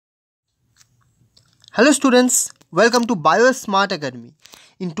Hello students, welcome to BioSmart Academy.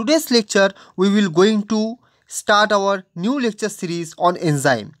 In today's lecture, we will going to start our new lecture series on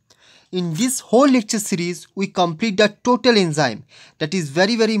enzyme. In this whole lecture series, we complete the total enzyme that is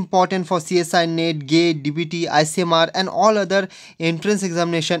very important for CSI, NET, GATE, DBT, Icmr and all other entrance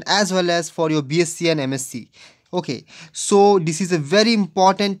examination as well as for your BSc and MSc. Okay, so this is a very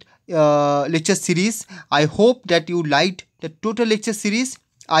important lecture series. I hope that you liked the total lecture series.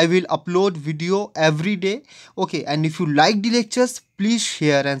 I will upload video every day. Okay, and if you like the lectures, please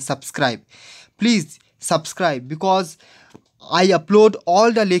share and subscribe. Please subscribe because I upload all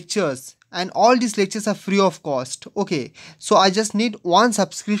the lectures and all these lectures are free of cost. Okay, so I just need one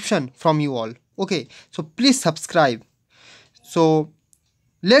subscription from you all. Okay, so please subscribe. So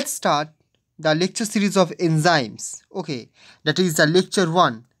let's start the lecture series of enzymes. Okay, that is the lecture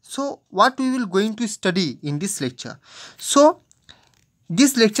 1. So what we will going to study in this lecture? So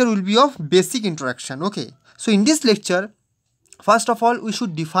this lecture will be of basic introduction. Okay, so in this lecture, first of all, we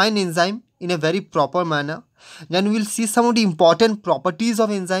should define enzyme in a very proper manner. Then we will see some of the important properties of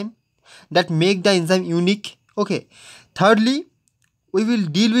enzyme that make the enzyme unique. Okay, thirdly, we will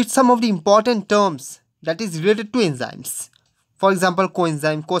deal with some of the important terms that is related to enzymes. For example,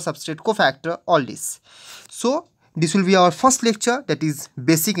 coenzyme, co-substrate, cofactor, all this. So this will be our first lecture, that is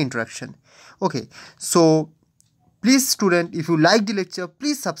basic introduction. Okay, so please student, if you like the lecture,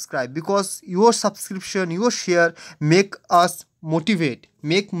 please subscribe because your subscription, your share make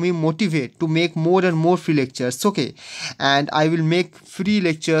me motivate to make more and more free lectures. Okay, and I will make free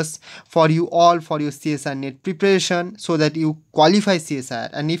lectures for you all for your CSIR NET preparation so that you qualify CSIR.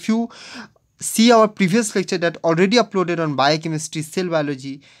 And if you see our previous lecture that already uploaded on biochemistry, cell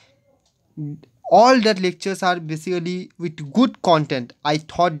biology, all that lectures are basically with good content. I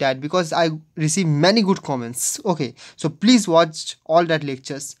thought that because I received many good comments. Okay, so please watch all that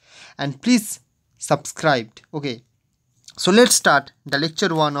lectures and please subscribe. Okay, so let's start the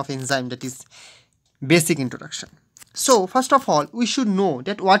lecture 1 of enzyme, that is basic introduction. So first of all, we should know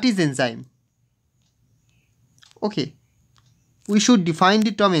that what is enzyme. Okay, we should define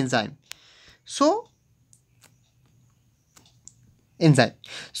the term enzyme. So enzyme.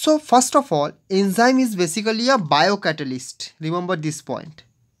 So first of all, enzyme is basically a biocatalyst. Remember this point.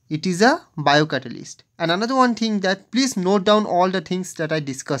 It is a biocatalyst. And another one thing that please note down all the things that I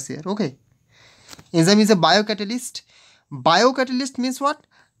discuss here. Okay. Enzyme is a biocatalyst. Biocatalyst means what?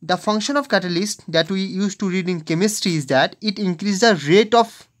 The function of catalyst that we used to read in chemistry is that it increases the rate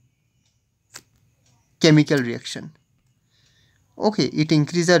of chemical reaction. Okay, it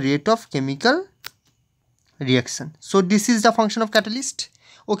increases the rate of chemical reaction. So this is the function of catalyst.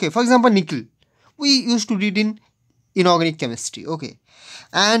 Okay, for example, nickel we used to read in inorganic chemistry. Okay,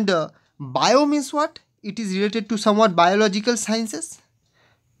 and bio means what? It is related to somewhat biological sciences,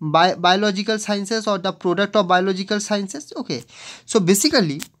 biological sciences or the product of biological sciences. Okay, so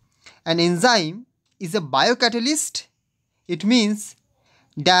basically an enzyme is a biocatalyst. It means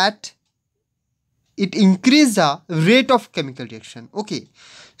that it increases the rate of chemical reaction. Okay,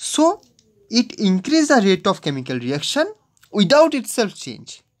 so it increases the rate of chemical reaction without itself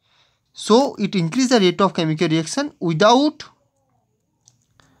change. So it increases the rate of chemical reaction without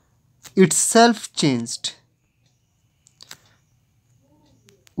itself changed.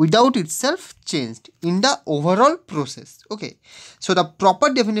 Without itself changed in the overall process. Okay, so the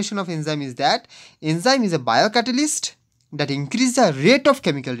proper definition of enzyme is that enzyme is a biocatalyst that increases the rate of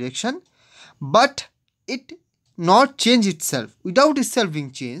chemical reaction, but it not change itself without itself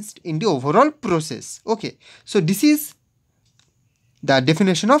being changed in the overall process. Okay, so this is the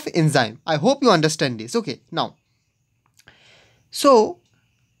definition of enzyme. I hope you understand this. Okay, now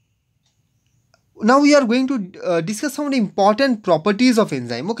we are going to discuss some of the important properties of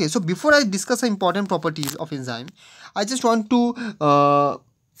enzyme. Okay, so before I discuss the important properties of enzyme, I just want to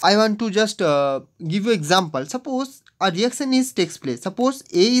give you example. Suppose a reaction takes place. Suppose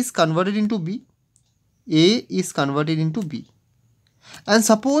A is converted into B. A is converted into B, and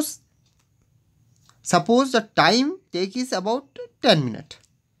suppose the time take is about 10 minutes.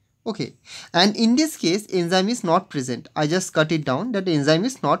 Okay, and in this case enzyme is not present. I just cut it down that the enzyme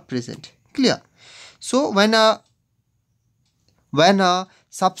is not present. Clear? So when a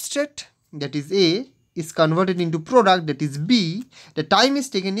substrate, that is A, is converted into product, that is B, the time is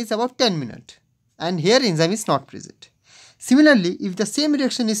taken is about 10 minutes, and here enzyme is not present. Similarly, if the same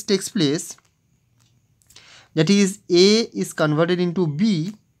reaction takes place, that is A is converted into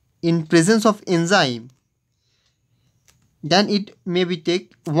B in presence of enzyme, then it maybe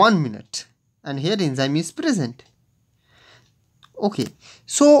take 1 minute, and here enzyme is present. Okay,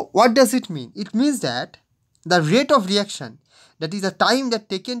 so what does it mean? It means that the rate of reaction that is the time that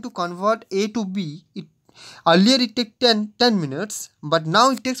taken to convert A to B. Earlier it took 10 minutes, but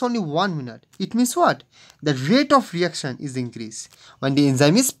now it takes only 1 minute. It means what? The rate of reaction is increased when the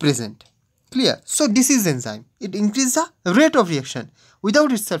enzyme is present. Clear? So this is enzyme. It increases the rate of reaction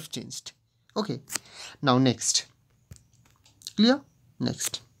without itself changed. Okay. Now next. Clear?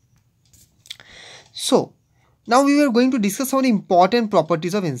 Next. So now we are going to discuss some of the important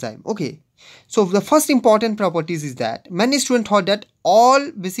properties of enzyme. Okay. So the first important properties is that many students thought that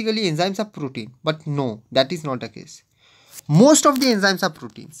all basically enzymes are protein, but no, that is not the case. Most of the enzymes are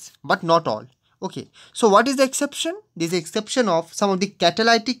proteins, but not all. Okay, so what is the exception? There is the exception of some of the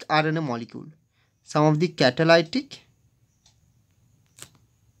catalytic RNA molecule. Some of the catalytic,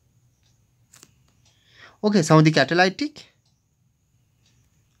 okay, some of the catalytic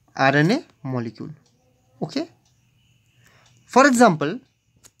RNA molecule. Okay, for example,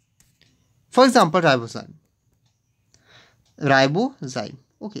 ribozyme.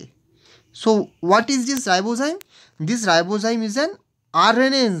 Okay, so what is this ribozyme? This ribozyme is an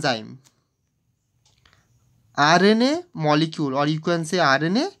RNA enzyme, RNA molecule, or you can say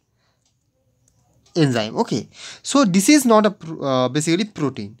RNA enzyme. Okay, so this is not a basically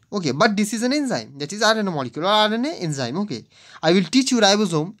protein. Okay, but this is an enzyme, that is RNA molecule or RNA enzyme. Okay, I will teach you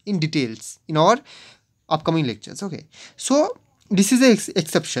ribosome in details in our upcoming lectures. Okay, so this is the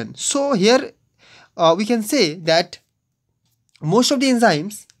exception. So here we can say that most of the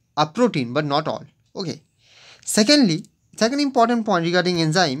enzymes are protein, but not all. Okay. Second important point regarding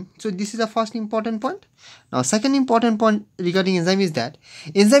enzyme. So this is the first important point. Now second important point regarding enzyme is that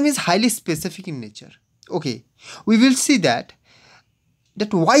enzyme is highly specific in nature. Okay. We will see that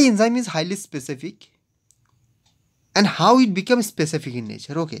why enzyme is highly specific and how it becomes specific in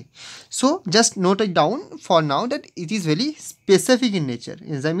nature. Okay, so just note it down for now that it is very specific in nature.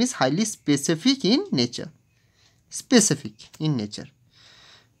 Enzyme is highly specific in nature.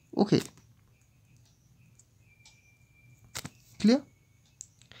 Okay, clear?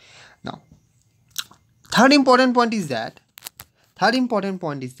 Now third important point is that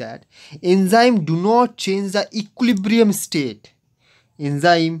enzyme do not change the equilibrium state.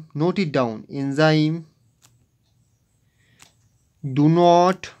 Enzyme, note it down, enzyme do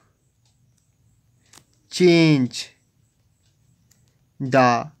not change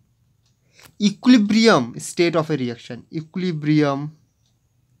the equilibrium state of a reaction. Equilibrium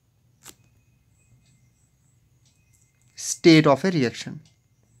state of a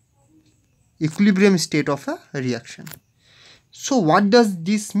reaction. So what does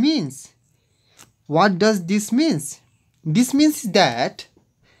this means? This means that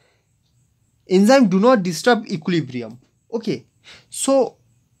enzyme do not disturb equilibrium. Okay, so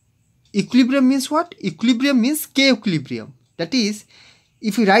equilibrium means what? Equilibrium means K equilibrium. That is,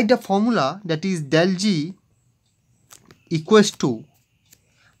 if we write the formula, that is del G equals to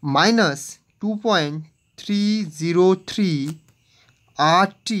minus 2.303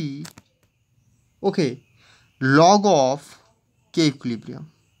 RT, okay, log of K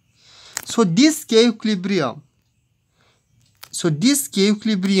equilibrium. So this K equilibrium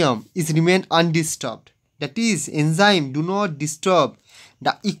is remain undisturbed. That is, enzyme do not disturb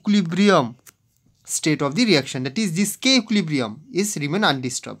the equilibrium state of the reaction. That is, this K equilibrium is remain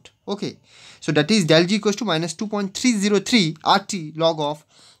undisturbed. Okay, so that is del G equals to minus 2.303 RT log of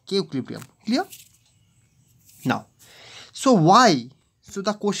K equilibrium. Clear? Now, so why? So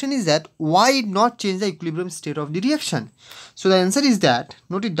the question is that why not change the equilibrium state of the reaction? So the answer is that,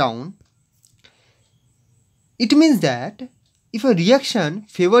 note it down, it means that if a reaction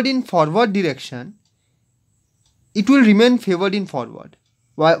favored in forward direction, it will remain favored in forward,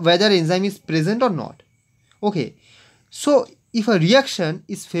 whether enzyme is present or not. Okay, so if a reaction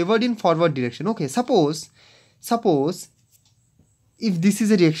is favored in forward direction, okay, suppose if this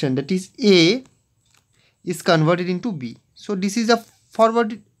is a reaction, that is A is converted into B, so this is a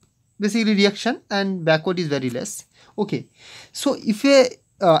forward basically reaction and backward is very less. Okay, so if a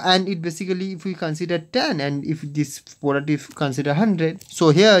and it basically, if we consider 10 and if this polarity consider 100,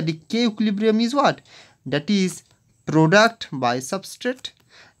 so here the K equilibrium is what? That is product by substrate,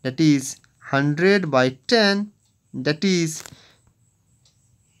 that is 100 by 10, that is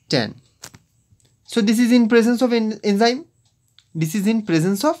 10. So this is in presence of enzyme.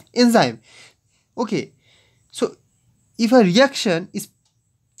 Okay, so if a reaction is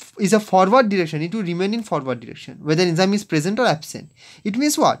a forward direction, it will remain in forward direction whether enzyme is present or absent. It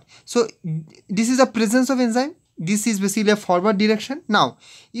means what? So this is a presence of enzyme, this is basically a forward direction. Now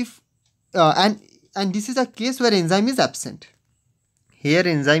if and this is a case where enzyme is absent. Here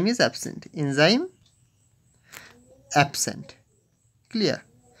enzyme is absent. Clear?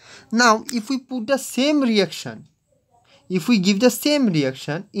 Now if we put the same reaction if we give the same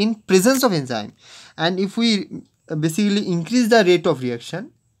reaction in presence of enzyme, and if we basically increase the rate of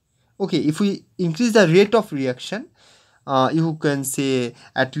reaction, okay, if we increase the rate of reaction, you can say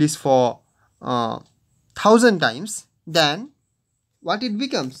at least for 1000 times, then what it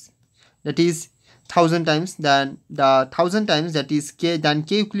becomes, that is 1000 times, then the 1000 times, that is K, then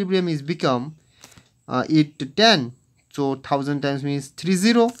K equilibrium is become it 10. So 1000 times means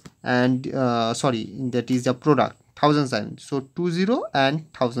 30, and sorry, that is the product 1000 times, so 20 and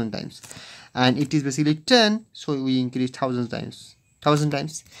 1000 times, and it is basically 10, so we increase 1000 times.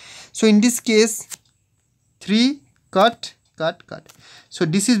 So in this case 3 cut. So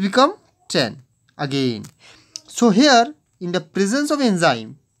this is become 10 again. So here in the presence of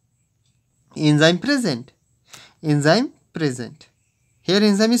enzyme present, here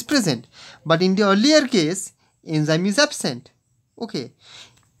enzyme is present, but in the earlier case enzyme is absent. Okay,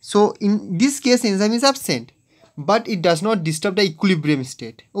 so in this case enzyme is absent, but it does not disturb the equilibrium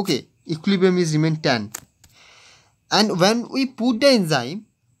state. Okay, equilibrium is remain 10, and when we put the enzyme,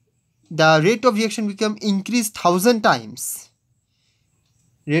 the rate of reaction become increased 1000 times.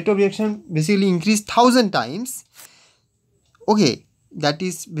 Rate of reaction basically increased 1000 times. Okay, that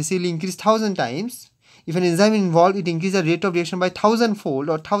is basically increased 1000 times. If an enzyme involved, it increases the rate of reaction by 1000-fold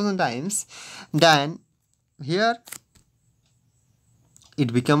or 1000 times. Then here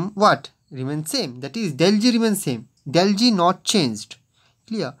it become what? Remains same. That is del G remains same. Del G not changed.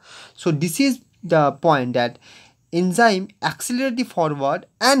 Clear? So this is the point, that enzyme accelerate the forward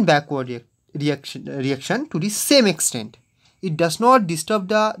and backward reaction to the same extent. It does not disturb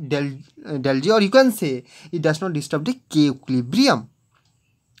the del G, or you can say it does not disturb the K equilibrium.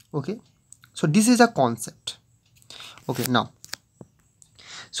 Okay, so this is a concept. Okay, now,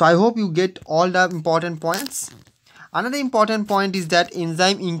 so I hope you get all the important points. Another important point is that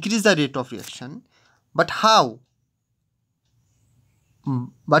enzyme increase the rate of reaction, but how?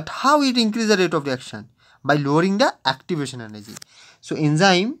 How it increase the rate of reaction? By lowering the activation energy. So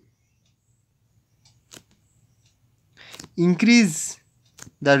enzyme increase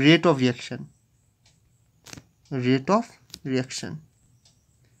the rate of reaction,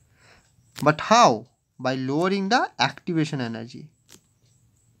 but how? By lowering the activation energy.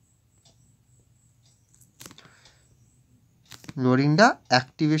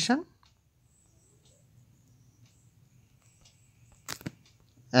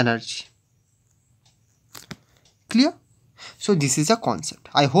 Clear? So this is a concept.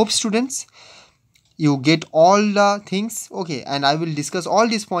 I hope students you get all the things. Okay, and I will discuss all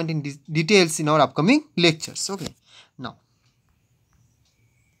these points in details in our upcoming lectures. Okay,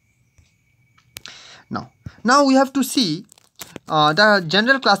 now we have to see the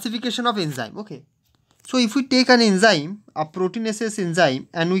general classification of enzyme. Okay, so if we take an enzyme, a proteinaceous enzyme,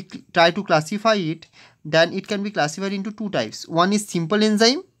 and we try to classify it, then it can be classified into two types. One is simple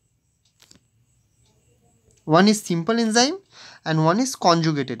enzyme, and one is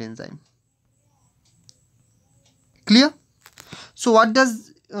conjugated enzyme. Clear? So what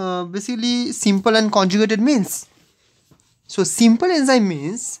does basically simple and conjugated means? So simple enzyme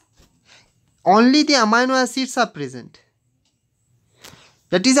means only the amino acids are present.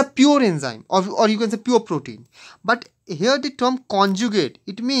 That is a pure enzyme, or you can say pure protein. But here the term conjugate,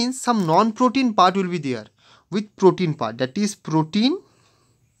 it means some non-protein part will be there with protein part. That is protein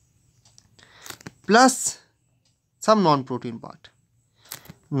plus some non-protein part.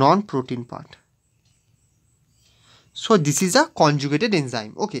 So this is a conjugated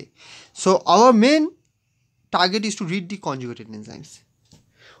enzyme. Okay, so our main target is to read the conjugated enzymes.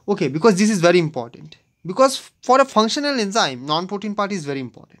 Okay, because this is very important, because for a functional enzyme non-protein part is very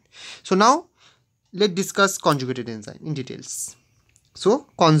important. So now let's discuss conjugated enzyme in details. So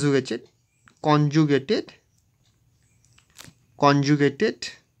conjugated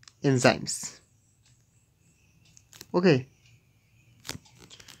enzymes. Okay,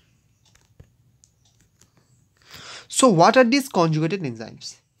 so what are these conjugated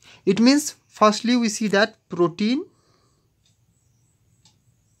enzymes? It means firstly we see that protein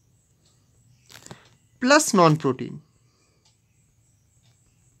plus non-protein.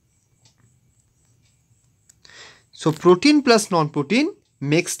 So protein plus non-protein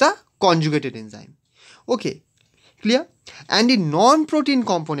makes the conjugated enzyme. Okay, clear? And the non-protein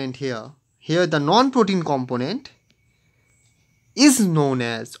component here the non-protein component is known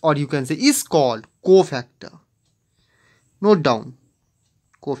as, or you can say is called, cofactor. Note down,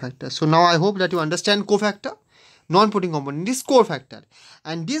 cofactor. So now I hope that you understand cofactor. Non-protein component is cofactor,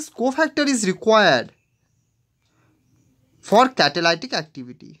 and this cofactor is required for catalytic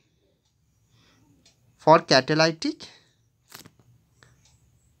activity.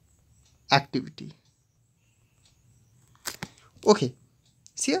 Okay,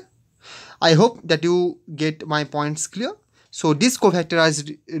 see here? I hope that you get my points clear. So this cofactor is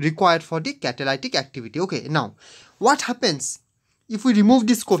required for the catalytic activity. Okay, now what happens if we remove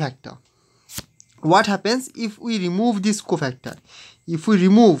this cofactor? What happens if we remove this cofactor? If we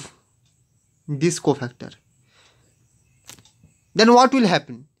remove this cofactor, then what will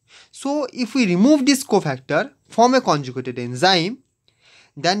happen? So if we remove this cofactor from a conjugated enzyme,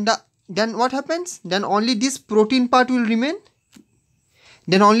 then what happens? Then only this protein part will remain.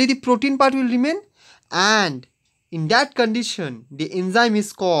 Then only the protein part will remain, and in that condition the enzyme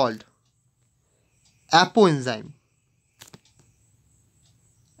is called apoenzyme.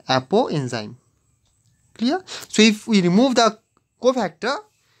 Apoenzyme. Clear? So if we remove the cofactor,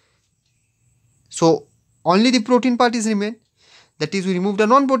 so only the protein part is remain. That is, we remove the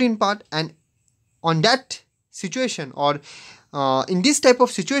non-protein part, and on that situation, or in this type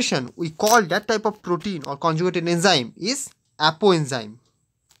of situation, we call that type of protein or conjugated enzyme is apoenzyme.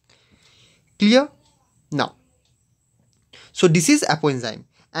 Clear? Now, so this is apoenzyme,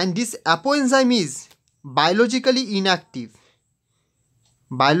 and this apoenzyme is biologically inactive.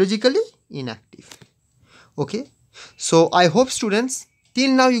 Biologically inactive. Okay. So I hope students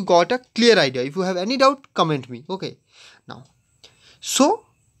till now you got a clear idea. If you have any doubt, comment me. Okay. Now, so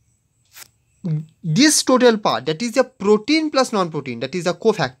this total part, that is the protein plus non-protein, that is the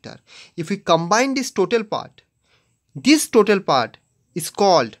cofactor. If we combine this total part is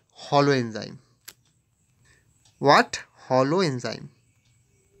called holoenzyme. What? Holoenzyme.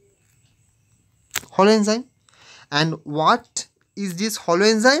 Holoenzyme. And what is this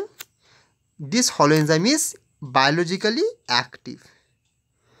holoenzyme? This holoenzyme is biologically active.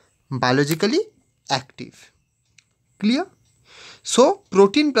 Biologically active. Clear? So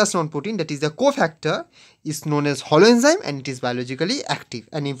protein plus non-protein, that is the cofactor, is known as holoenzyme, and it is biologically active.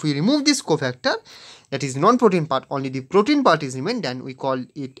 And if we remove this cofactor, that is non-protein part, only the protein part is remain, then we call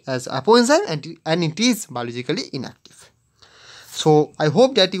it as apoenzyme, and it is biologically inactive. So I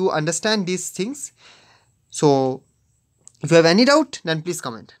hope that you understand these things. So if you have any doubt, then please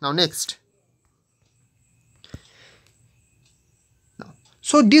comment. Now next.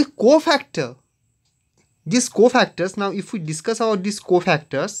 So this cofactors, now if we discuss about these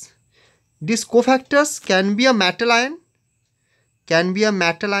cofactors can be a metal ion,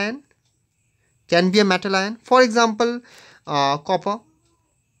 for example copper,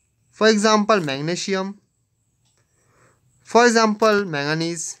 for example magnesium, for example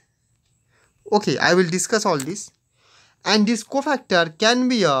manganese. Okay, I will discuss all this. And this cofactor can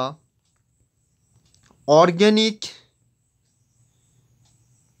be a organic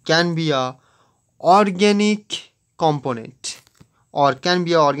component, or can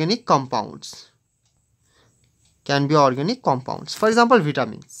be organic compounds. For example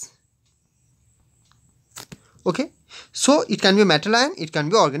vitamins. Okay, so it can be metal ion, it can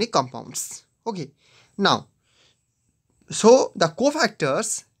be organic compounds. Okay, now so the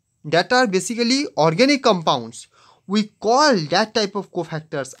cofactors that are basically organic compounds, we call that type of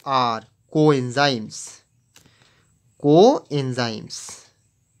cofactors are coenzymes.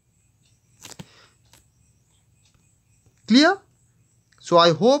 Clear? So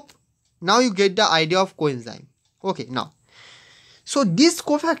I hope now you get the idea of coenzyme. Okay, now so this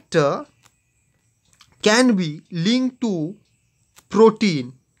cofactor can be linked to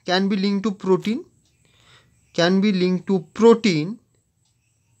protein,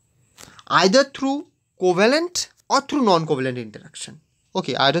 either through covalent or through non-covalent interaction.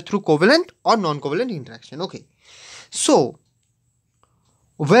 Okay, either through covalent or non-covalent interaction. Okay, so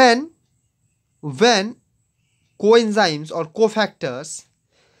when coenzymes or cofactors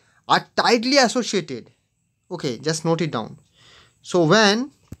are tightly associated, okay, just note it down. So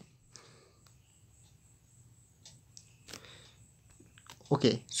when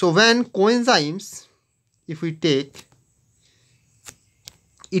coenzymes, if we take,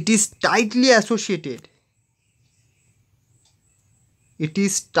 it is tightly associated with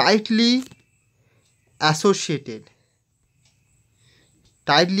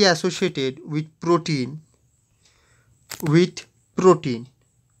protein.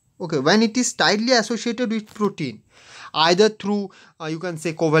 Okay, when it is tightly associated with protein, either through you can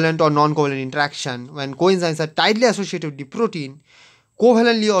say covalent or non-covalent interaction, when coenzymes are tightly associated with the protein,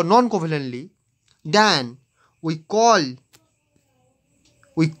 covalently or non-covalently, then we call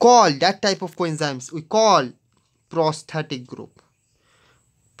that type of coenzymes, we call prosthetic group.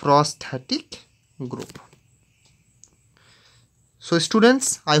 So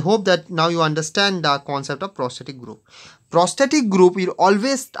students, I hope that now you understand the concept of prosthetic group. Prosthetic group is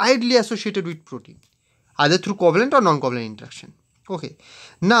always tightly associated with protein, either through covalent or non-covalent interaction. Okay,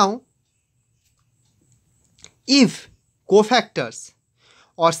 now if cofactors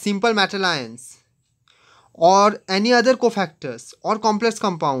or simple metal ions or any other cofactors or complex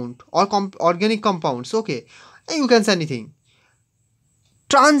compound or organic compounds, okay, and you can say anything,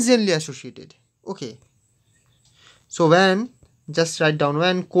 transiently associated, okay. So when, just write down,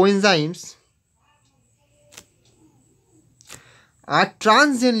 when coenzymes are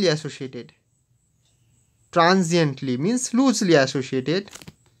transiently associated, transiently means loosely associated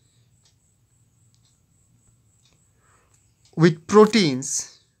with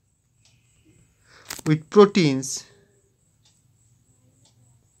proteins, we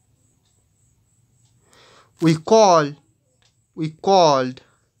called,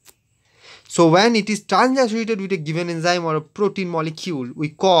 so when it is transiently associated with a given enzyme or a protein molecule, we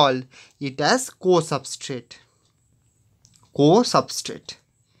call it as co-substrate.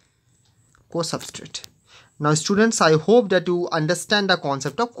 Now students, I hope that you understand the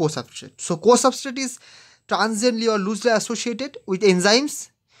concept of co-substrate. So co-substrate is transiently or loosely associated with enzymes,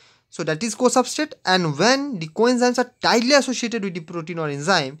 so that is co-substrate, and when the coenzymes are tightly associated with the protein or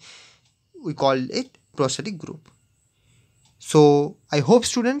enzyme, we call it prosthetic group. So I hope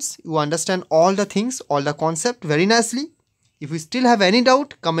students you understand all the things, all the concept very nicely. If you still have any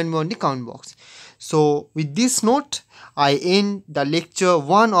doubt, comment me on the comment box. So with this note, I end the lecture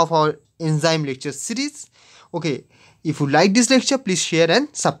 1 of our enzyme lecture series. Okay, if you like this lecture, please share and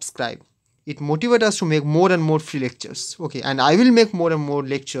subscribe. It motivates us to make more and more free lectures. Okay, and I will make more and more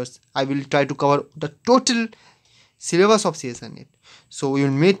lectures. I will try to cover the total syllabus of CS and NET. So we will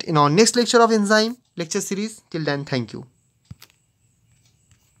meet in our next lecture of enzyme lecture series. Till then, thank you.